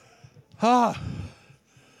I'd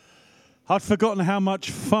forgotten how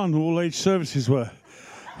much fun all age services were.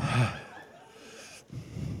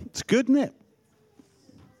 It's good, isn't it?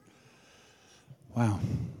 Wow.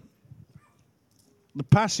 The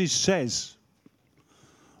passage says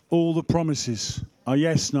all the promises are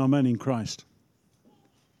yes and amen in Christ.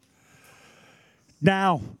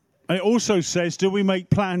 Now, it also says, do we make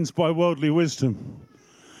plans by worldly wisdom?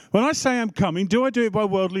 When I say I'm coming, do I do it by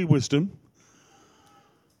worldly wisdom?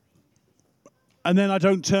 And then I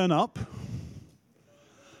don't turn up?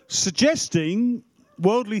 Suggesting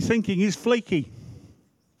worldly thinking is flaky.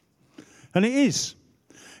 And it is.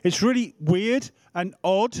 It's really weird and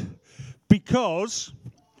odd because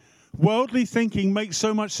worldly thinking makes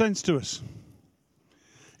so much sense to us.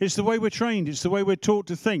 It's the way we're trained. It's the way we're taught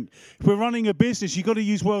to think. If we're running a business, you've got to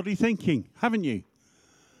use worldly thinking, haven't you?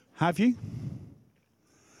 Have you?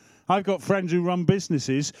 I've got friends who run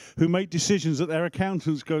businesses who make decisions that their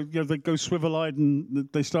accountants go, they go swivel-eyed and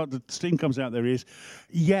they start, the steam comes out their ears,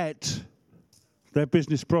 yet their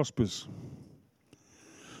business prospers.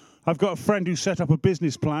 I've got a friend who set up a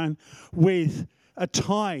business plan with a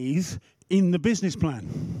tithe in the business plan.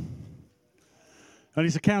 And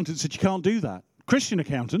his accountant said, you can't do that. Christian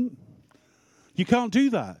accountant, you can't do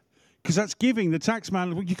that because that's giving the tax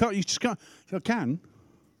man. You just can't. You can.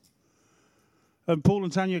 And Paul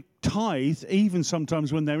and Tanya tithed even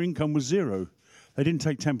sometimes when their income was zero. They didn't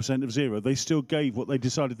take 10% of zero. They still gave what they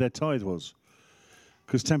decided their tithe was.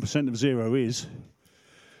 Because 10% of zero is,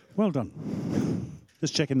 well done.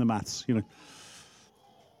 Just checking the maths,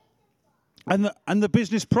 And the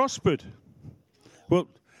business prospered. Well,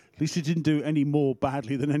 at least it didn't do any more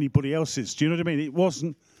badly than anybody else's. Do you know what I mean? It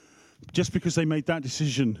wasn't, just because they made that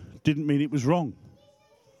decision didn't mean it was wrong.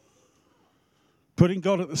 Putting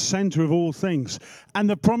God at the center of all things. And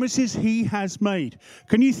the promises he has made.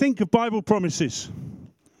 Can you think of Bible promises?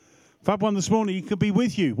 I've had one this morning, he could be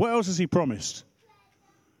with you. What else has he promised?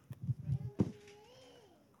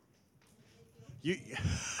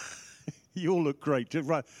 You all look great.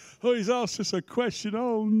 Right. Oh, he's asked us a question.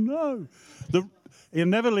 Oh, no. He'll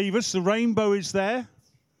never leave us. The rainbow is there.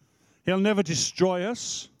 He'll never destroy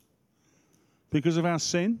us because of our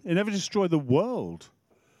sin. He'll never destroy the world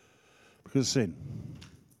because of sin.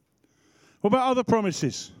 What about other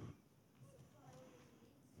promises?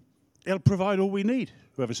 He'll provide all we need.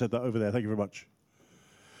 Whoever said that over there, thank you very much.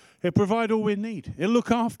 He'll provide all we need. He'll look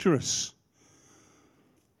after us.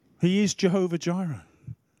 He is Jehovah Jireh.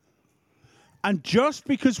 And just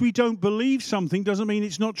because we don't believe something doesn't mean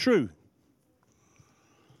it's not true.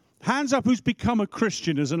 Hands up who's become a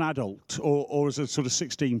Christian as an adult or as a sort of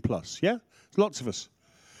 16 plus, yeah? Lots of us.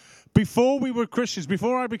 Before we were Christians,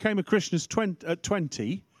 before I became a Christian at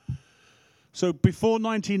 20, so before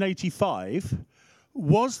 1985,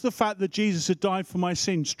 was the fact that Jesus had died for my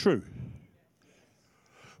sins true?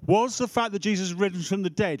 Was the fact that Jesus had risen from the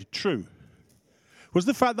dead true? Was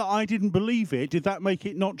the fact that I didn't believe it, did that make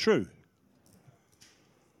it not true?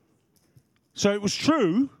 So it was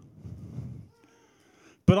true,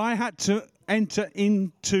 but I had to enter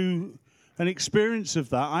into an experience of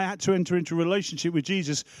that. I had to enter into a relationship with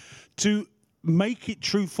Jesus to make it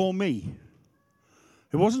true for me.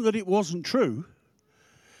 It wasn't that it wasn't true.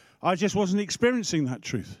 I just wasn't experiencing that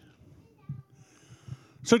truth.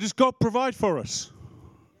 So does God provide for us?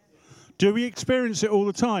 Do we experience it all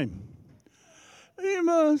the time? You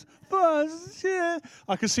must, but yeah.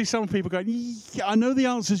 I can see some people going, yeah, I know the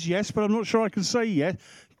answer is yes, but I'm not sure I can say yes.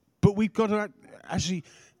 But we've got to actually,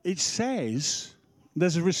 it says,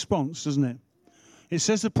 there's a response, doesn't it? It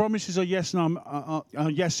says the promises are yes and are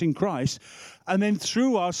yes in Christ. And then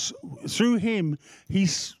through us, through him,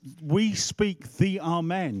 we speak the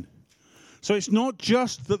amen. So it's not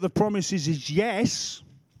just that the promises is yes.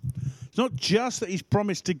 It's not just that he's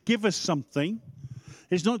promised to give us something.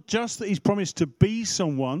 It's not just that he's promised to be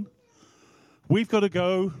someone. We've got to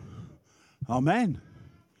go, amen.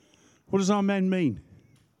 What does amen mean?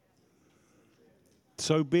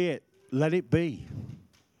 So be it. Let it be.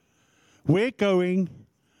 We're going,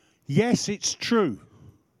 yes, it's true.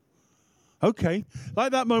 Okay.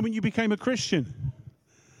 Like that moment you became a Christian.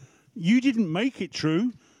 You didn't make it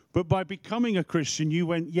true, but by becoming a Christian, you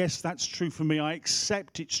went, yes, that's true for me. I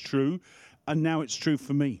accept it's true, and now it's true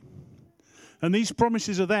for me. And these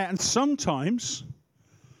promises are there. And sometimes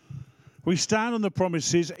we stand on the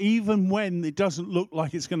promises even when it doesn't look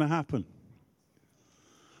like it's going to happen.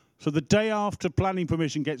 So the day after planning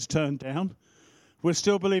permission gets turned down, we're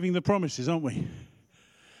still believing the promises, aren't we?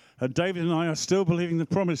 And David and I are still believing the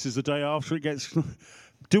promises the day after it gets...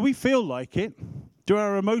 Do we feel like it? Do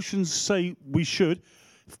our emotions say we should?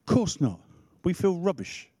 Of course not. We feel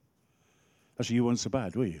rubbish. Actually, you weren't so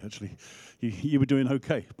bad, were you? Actually, you were doing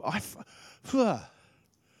okay.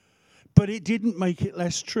 But it didn't make it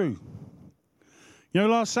less true. You know,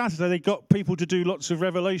 last Saturday they got people to do lots of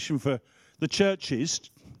revelation for the churches.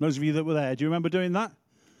 Those of you that were there, do you remember doing that?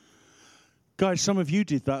 Guys, some of you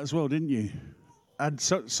did that as well, didn't you? And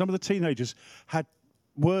so, some of the teenagers had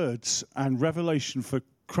words and revelation for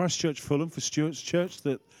Christchurch Fulham, for Stuart's church,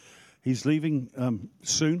 that he's leaving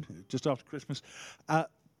soon, just after Christmas.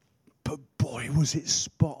 But boy, was it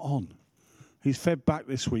spot on. He's fed back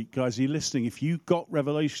this week, guys. Are you listening? If you got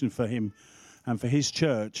revelation for him and for his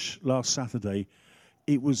church last Saturday,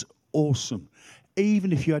 it was awesome.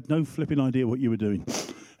 Even if you had no flipping idea what you were doing.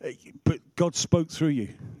 But God spoke through you.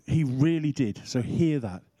 He really did. So hear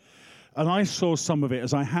that. And I saw some of it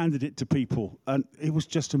as I handed it to people, and it was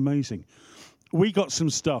just amazing. We got some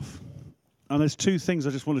stuff, and there's two things I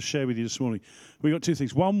just want to share with you this morning. We got two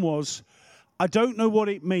things. One was, I don't know what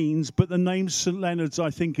it means, but the name St. Leonard's, I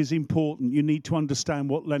think, is important. You need to understand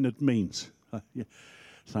what Leonard means. Yeah.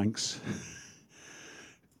 Thanks.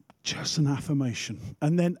 Just an affirmation.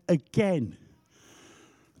 And then again,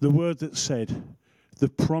 the word that said, the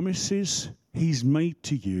promises he's made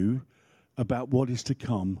to you about what is to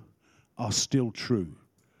come are still true.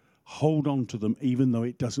 Hold on to them even though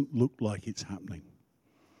it doesn't look like it's happening.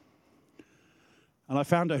 And I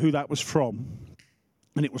found out who that was from,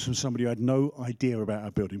 and it was from somebody who had no idea about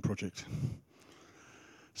our building project.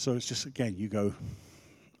 So it's just, again, you go,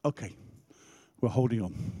 okay, we're holding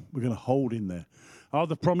on. We're going to hold in there. Are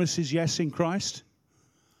the promises yes in Christ?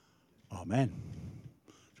 Amen.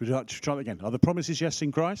 Should we try that again? Are the promises yes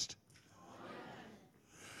in Christ? Amen.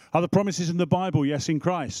 Are the promises in the Bible yes in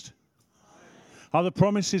Christ? Amen. Are the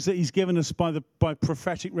promises that he's given us by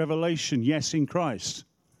prophetic revelation yes in Christ?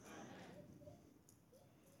 Amen.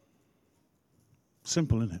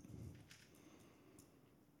 Simple, isn't it?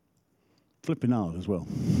 Flipping hard as well.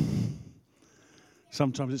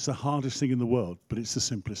 Sometimes it's the hardest thing in the world, but it's the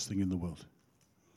simplest thing in the world.